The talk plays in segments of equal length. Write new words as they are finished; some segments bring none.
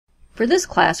For this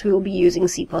class, we will be using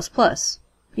C++.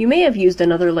 You may have used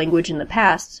another language in the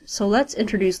past, so let's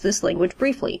introduce this language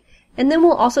briefly, and then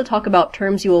we'll also talk about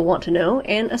terms you will want to know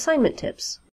and assignment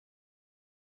tips.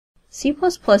 C++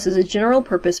 is a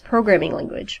general-purpose programming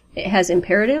language. It has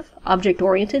imperative,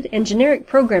 object-oriented, and generic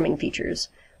programming features,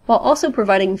 while also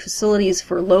providing facilities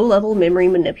for low-level memory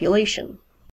manipulation.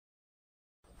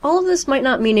 All of this might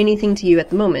not mean anything to you at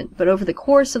the moment, but over the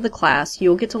course of the class,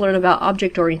 you'll get to learn about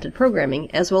object-oriented programming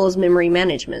as well as memory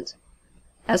management.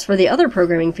 As for the other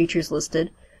programming features listed,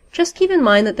 just keep in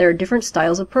mind that there are different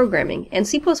styles of programming, and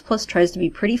C++ tries to be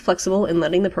pretty flexible in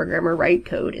letting the programmer write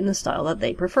code in the style that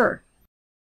they prefer.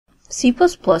 C++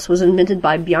 was invented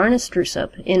by Bjarne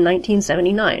Stroustrup in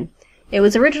 1979. It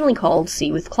was originally called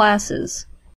C with classes.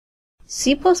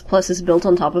 C++ is built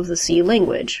on top of the C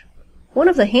language. One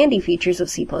of the handy features of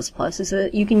C++ is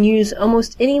that you can use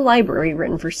almost any library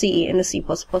written for C in a C++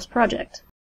 project.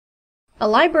 A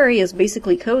library is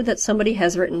basically code that somebody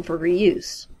has written for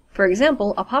reuse. For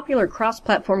example, a popular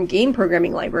cross-platform game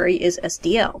programming library is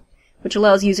SDL, which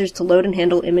allows users to load and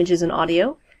handle images and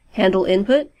audio, handle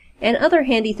input, and other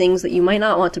handy things that you might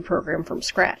not want to program from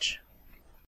scratch.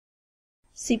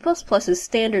 C++ is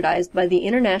standardized by the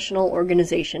International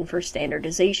Organization for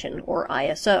Standardization, or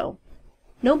ISO.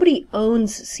 Nobody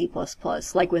owns C++,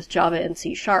 like with Java and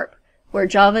C#, where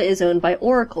Java is owned by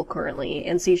Oracle currently,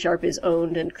 and C# is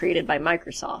owned and created by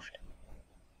Microsoft.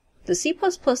 The C++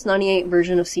 98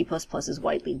 version of C++ is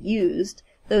widely used,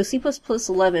 though C++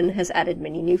 11 has added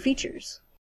many new features.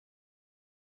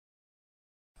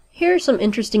 Here are some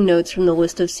interesting notes from the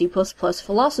list of C++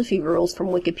 philosophy rules from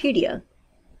Wikipedia.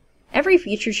 Every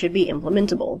feature should be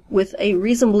implementable, with a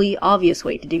reasonably obvious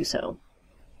way to do so.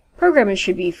 Programmers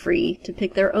should be free to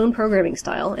pick their own programming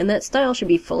style, and that style should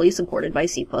be fully supported by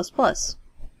C++.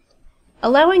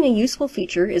 Allowing a useful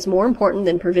feature is more important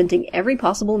than preventing every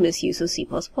possible misuse of C++.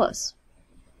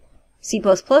 C++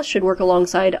 should work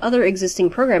alongside other existing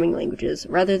programming languages,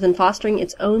 rather than fostering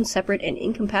its own separate and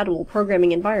incompatible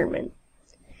programming environment.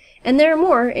 And there are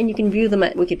more, and you can view them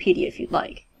at Wikipedia if you'd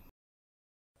like.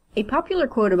 A popular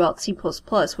quote about C++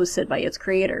 was said by its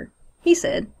creator. He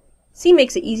said, "C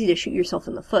makes it easy to shoot yourself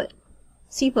in the foot.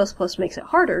 C++ makes it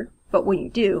harder, but when you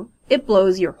do, it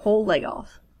blows your whole leg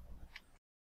off."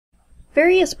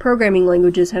 Various programming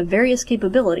languages have various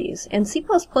capabilities, and C++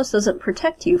 doesn't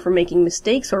protect you from making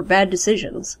mistakes or bad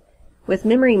decisions. With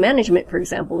memory management, for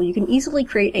example, you can easily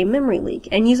create a memory leak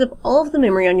and use up all of the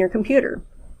memory on your computer.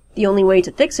 The only way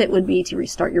to fix it would be to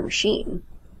restart your machine.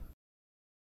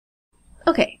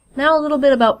 Okay, now a little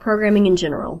bit about programming in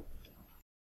general.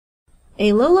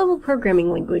 A low-level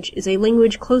programming language is a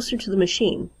language closer to the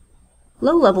machine.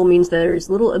 Low-level means that there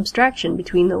is little abstraction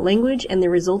between the language and the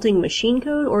resulting machine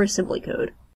code or assembly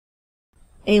code.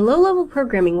 A low-level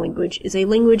programming language is a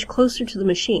language closer to the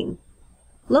machine.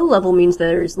 Low-level means that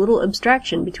there is little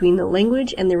abstraction between the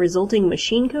language and the resulting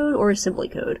machine code or assembly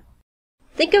code.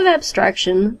 Think of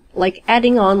abstraction like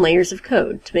adding on layers of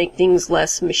code to make things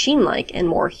less machine-like and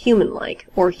more human-like,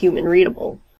 or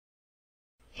human-readable.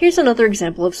 Here's another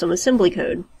example of some assembly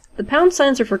code. The pound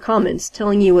signs are for comments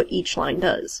telling you what each line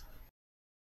does.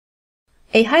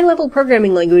 A high-level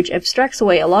programming language abstracts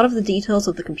away a lot of the details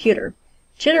of the computer.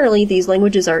 Generally, these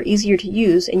languages are easier to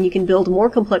use and you can build more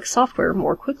complex software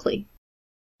more quickly.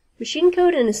 Machine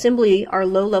code and assembly are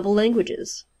low-level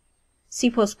languages.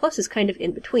 C++ is kind of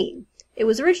in between. It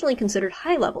was originally considered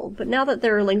high-level, but now that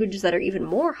there are languages that are even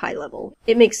more high-level,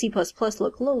 it makes C++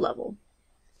 look low-level.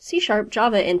 C#,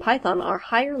 Java, and Python are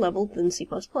higher level than C++.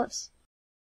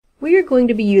 We are going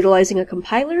to be utilizing a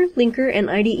compiler, linker,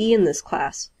 and IDE in this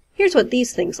class. Here's what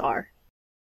these things are.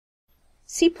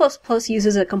 C++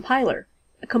 uses a compiler.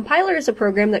 A compiler is a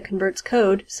program that converts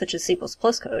code, such as C++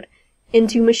 code,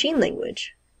 into machine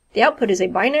language. The output is a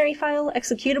binary file,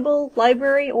 executable,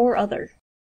 library, or other.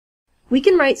 We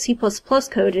can write C++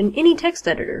 code in any text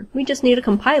editor. We just need a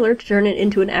compiler to turn it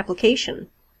into an application.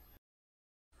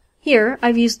 Here,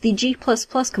 I've used the G++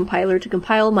 compiler to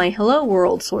compile my Hello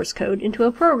World source code into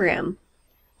a program.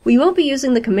 We won't be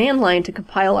using the command line to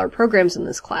compile our programs in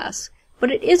this class,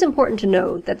 but it is important to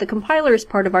note that the compiler is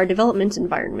part of our development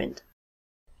environment.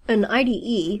 An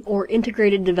IDE, or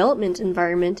Integrated Development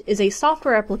Environment, is a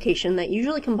software application that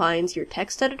usually combines your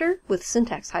text editor with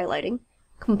syntax highlighting,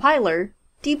 compiler,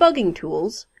 debugging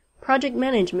tools, project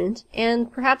management,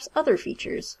 and perhaps other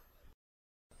features.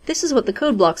 This is what the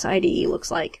CodeBlocks IDE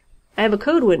looks like. I have a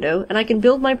code window, and I can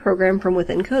build my program from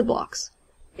within CodeBlocks.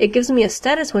 It gives me a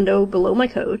status window below my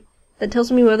code that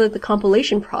tells me whether the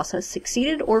compilation process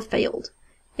succeeded or failed.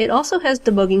 It also has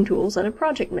debugging tools and a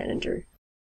project manager.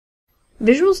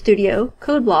 Visual Studio,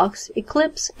 CodeBlocks,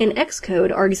 Eclipse, and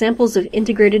Xcode are examples of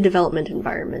integrated development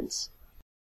environments.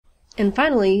 And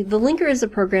finally, the linker is a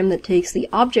program that takes the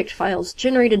object files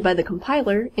generated by the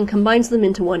compiler and combines them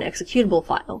into one executable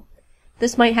file.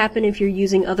 This might happen if you're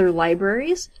using other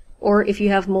libraries, or if you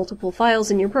have multiple files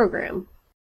in your program.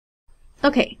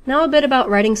 Okay, now a bit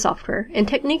about writing software and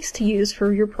techniques to use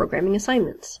for your programming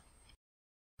assignments.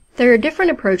 There are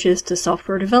different approaches to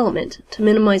software development to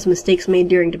minimize mistakes made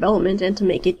during development and to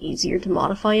make it easier to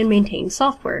modify and maintain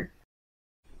software.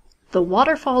 The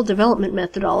waterfall development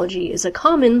methodology is a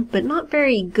common but not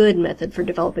very good method for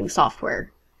developing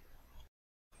software.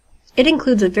 It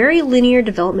includes a very linear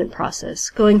development process,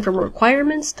 going from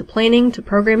requirements to planning to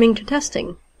programming to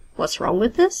testing. What's wrong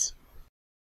with this?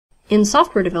 In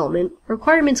software development,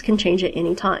 requirements can change at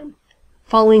any time.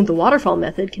 Following the waterfall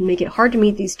method can make it hard to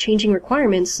meet these changing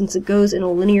requirements since it goes in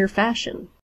a linear fashion.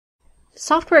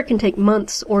 Software can take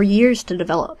months or years to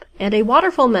develop, and a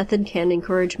waterfall method can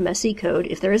encourage messy code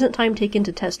if there isn't time taken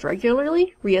to test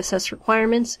regularly, reassess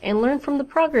requirements, and learn from the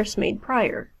progress made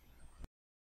prior.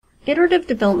 Iterative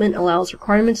development allows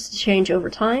requirements to change over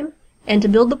time, and to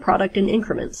build the product in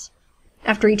increments.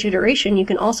 After each iteration, you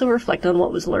can also reflect on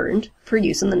what was learned for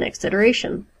use in the next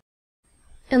iteration.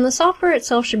 And the software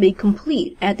itself should be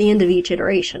complete at the end of each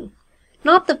iteration.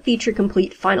 Not the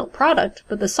feature-complete final product,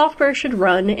 but the software should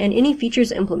run and any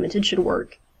features implemented should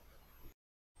work.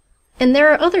 And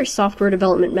there are other software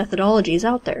development methodologies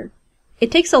out there. It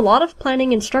takes a lot of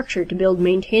planning and structure to build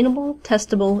maintainable,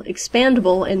 testable,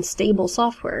 expandable, and stable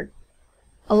software.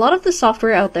 A lot of the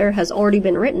software out there has already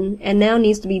been written and now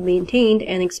needs to be maintained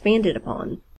and expanded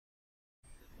upon.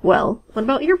 Well, what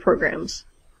about your programs?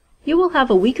 You will have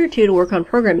a week or two to work on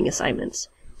programming assignments,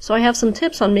 so I have some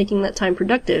tips on making that time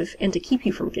productive and to keep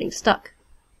you from getting stuck.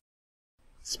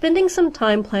 Spending some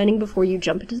time planning before you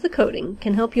jump into the coding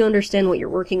can help you understand what you're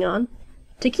working on,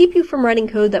 to keep you from writing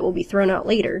code that will be thrown out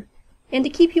later, and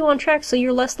to keep you on track so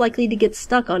you're less likely to get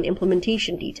stuck on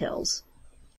implementation details.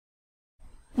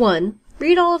 1.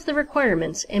 Read all of the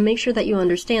requirements and make sure that you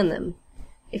understand them.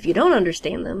 If you don't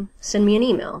understand them, send me an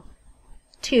email.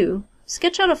 2.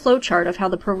 Sketch out a flowchart of how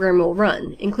the program will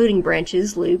run, including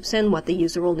branches, loops, and what the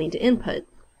user will need to input.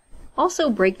 Also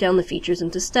break down the features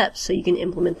into steps so you can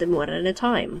implement them one at a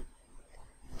time.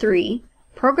 3.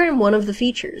 Program one of the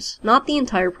features, not the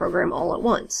entire program all at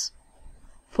once.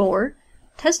 4.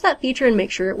 Test that feature and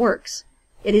make sure it works.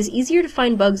 It is easier to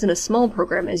find bugs in a small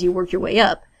program as you work your way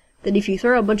up than if you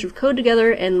throw a bunch of code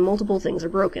together and multiple things are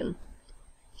broken.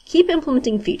 Keep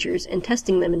implementing features and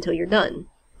testing them until you're done.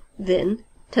 Then,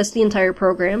 test the entire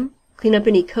program, clean up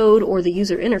any code or the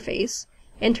user interface,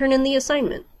 and turn in the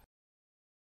assignment.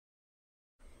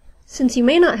 Since you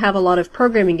may not have a lot of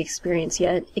programming experience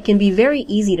yet, it can be very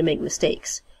easy to make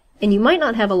mistakes, and you might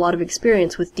not have a lot of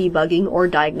experience with debugging or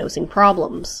diagnosing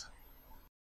problems.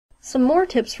 Some more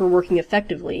tips for working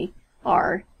effectively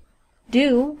are: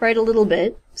 do write a little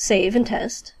bit, save and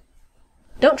test.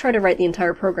 Don't try to write the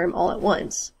entire program all at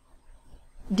once.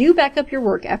 Do back up your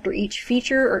work after each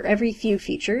feature or every few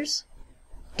features.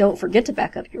 Don't forget to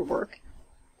back up your work.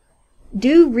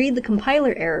 Do read the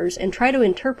compiler errors and try to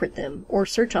interpret them or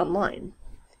search online.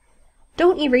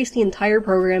 Don't erase the entire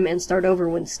program and start over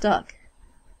when stuck.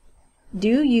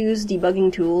 Do use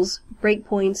debugging tools,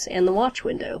 breakpoints, and the watch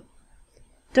window.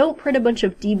 Don't print a bunch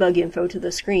of debug info to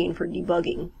the screen for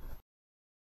debugging.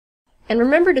 And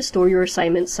remember to store your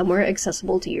assignments somewhere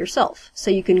accessible to yourself,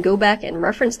 so you can go back and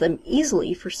reference them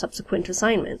easily for subsequent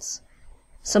assignments.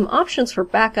 Some options for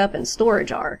backup and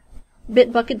storage are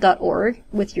bitbucket.org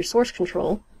with your source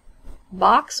control,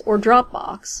 Box or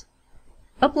Dropbox,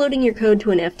 uploading your code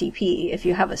to an FTP if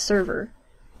you have a server,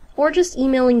 or just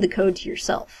emailing the code to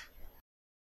yourself.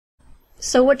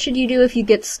 So what should you do if you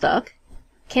get stuck?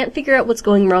 Can't figure out what's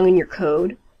going wrong in your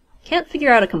code? Can't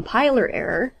figure out a compiler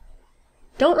error?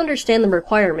 Don't understand the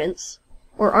requirements,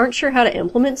 or aren't sure how to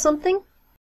implement something?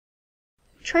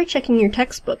 Try checking your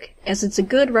textbook, as it's a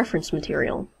good reference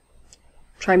material.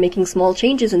 Try making small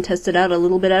changes and test it out a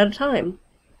little bit at a time.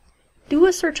 Do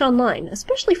a search online,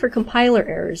 especially for compiler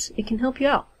errors. It can help you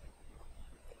out.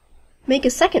 Make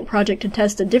a second project to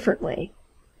test a different way.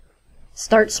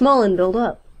 Start small and build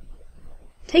up.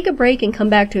 Take a break and come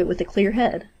back to it with a clear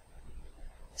head.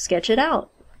 Sketch it out.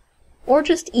 Or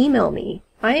just email me.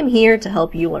 I am here to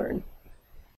help you learn.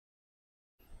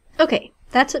 Okay,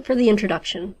 that's it for the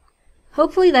introduction.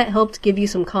 Hopefully that helped give you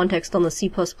some context on the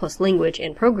C++ language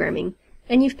and programming,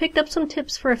 and you've picked up some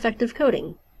tips for effective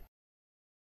coding.